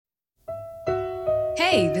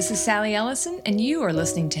Hey, this is Sally Ellison, and you are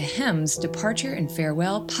listening to Hem's Departure and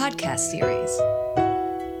Farewell podcast series.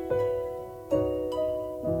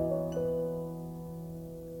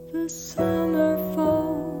 The summer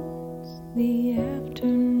folds the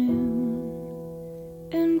afternoon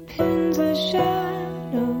and pins a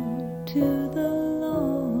shadow to the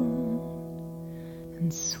lawn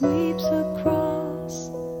and sweeps across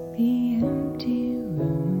the empty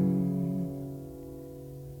room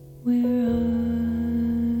where I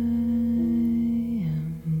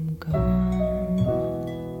am gone.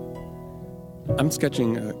 I'm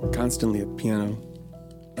sketching constantly at piano,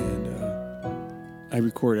 and I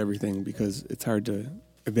record everything because it's hard to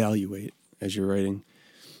evaluate as you're writing.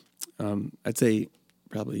 I'd say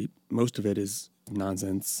probably most of it is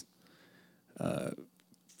nonsense.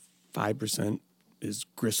 5% is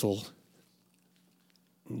gristle.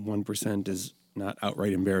 1% is not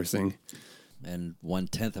outright embarrassing. And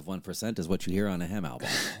 0.1% is what you hear on a Hem album.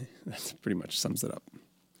 That pretty much sums it up.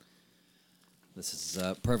 This is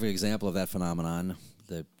a perfect example of that phenomenon.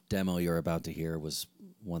 The demo you're about to hear was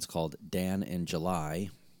once called Dan in July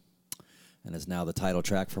and is now the title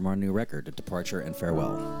track from our new record, Departure and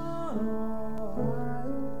Farewell.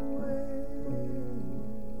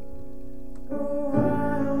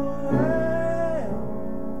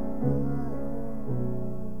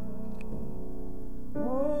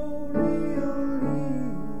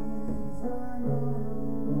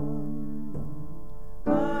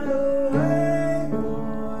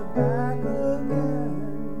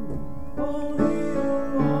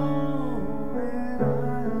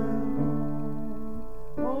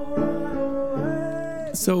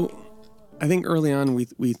 So I think early on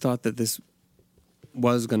we thought that this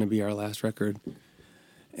was going to be our last record.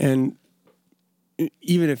 And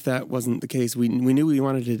even if that wasn't the case, we knew we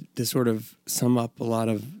wanted to sort of sum up a lot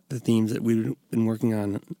of the themes that we've been working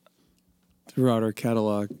on throughout our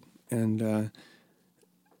catalog. And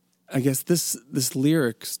I guess this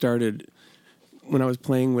lyric started when I was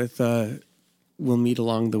playing with We'll Meet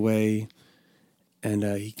Along the Way, and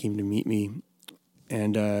he came to meet me.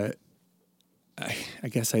 And I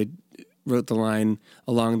guess I wrote the line,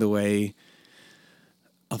 along the way,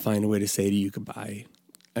 I'll find a way to say to you goodbye,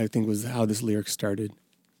 I think was how this lyric started.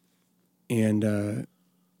 And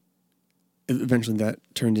eventually that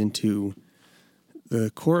turned into the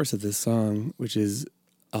chorus of this song, which is,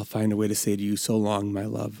 I'll find a way to say to you, so long, my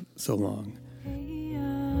love, so long.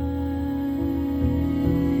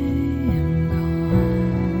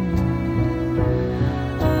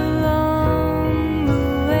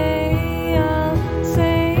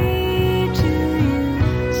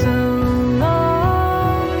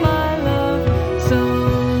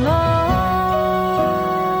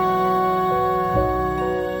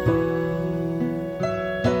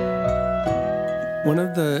 One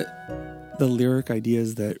of the lyric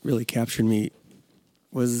ideas that really captured me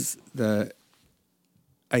was the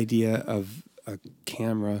idea of a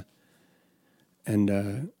camera.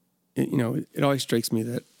 And, it always strikes me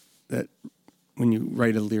that when you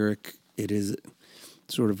write a lyric, it is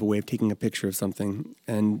sort of a way of taking a picture of something.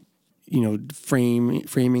 And,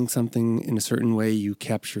 framing something in a certain way, you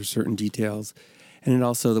capture certain details. And it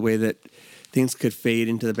also the way that things could fade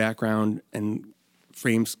into the background and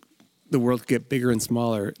frames the world could get bigger and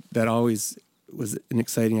smaller. That always was an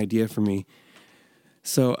exciting idea for me.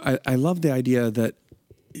 So I love the idea that,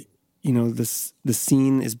 the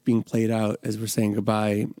scene is being played out as we're saying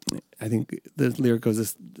goodbye. I think the lyric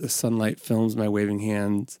goes, the sunlight films my waving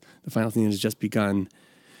hands. The final thing has just begun.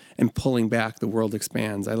 And pulling back, the world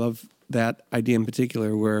expands. I love that idea in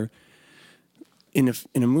particular where in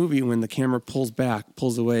a movie, when the camera pulls back,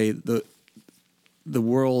 pulls away, the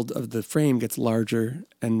world of the frame gets larger.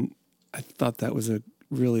 And I thought that was a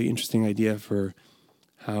really interesting idea for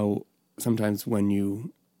how sometimes when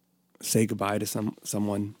you say goodbye to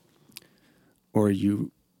someone or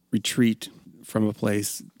you retreat from a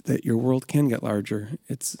place, that your world can get larger.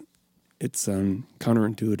 It's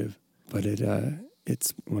counterintuitive, but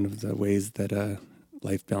it's one of the ways that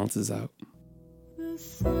life balances out. The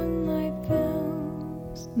sunlight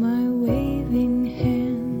films my waving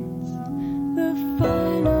hands. The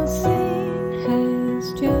final scene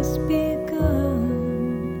has just begun,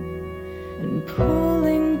 and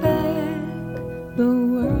pulling back, the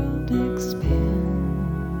world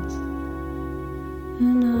expands,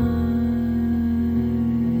 and I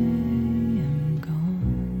am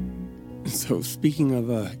gone. So speaking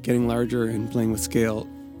of getting larger and playing with scale,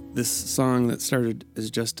 this song that started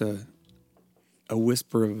as just a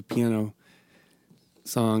whisper of a piano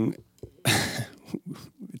song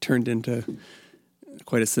turned into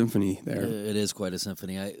quite a symphony there. It is quite a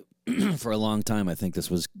symphony. For a long time, I think this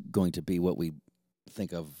was going to be what we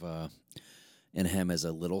think of In Hem as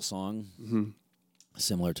a little song,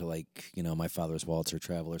 similar to like, My Father's Waltz or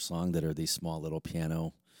Traveler Song, that are these small little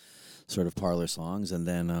piano sort of parlor songs. And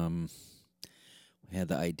then we had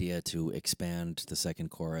the idea to expand the second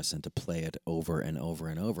chorus and to play it over and over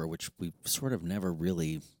and over, which we've sort of never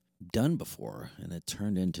really done before. And it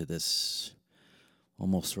turned into this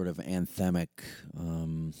almost sort of anthemic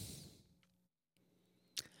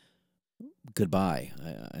goodbye.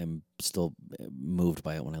 I'm still moved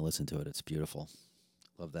by it when I listen to it. It's beautiful.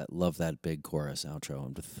 Love that big chorus outro,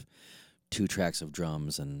 and with 2 tracks of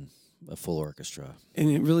drums and a full orchestra. And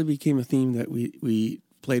it really became a theme that we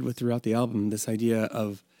played with throughout the album, this idea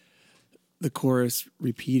of the chorus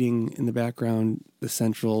repeating in the background the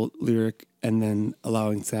central lyric and then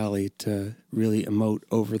allowing Sally to really emote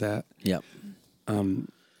over that. Yep.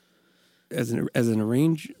 As an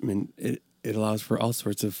arrangement, it allows for all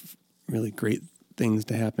sorts of really great things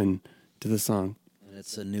to happen to the song. And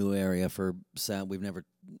it's a new area for sound. We've never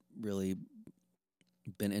really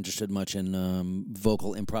been interested much in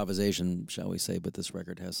vocal improvisation, shall we say, but this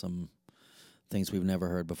record has some things we've never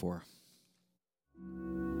heard before.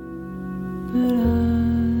 But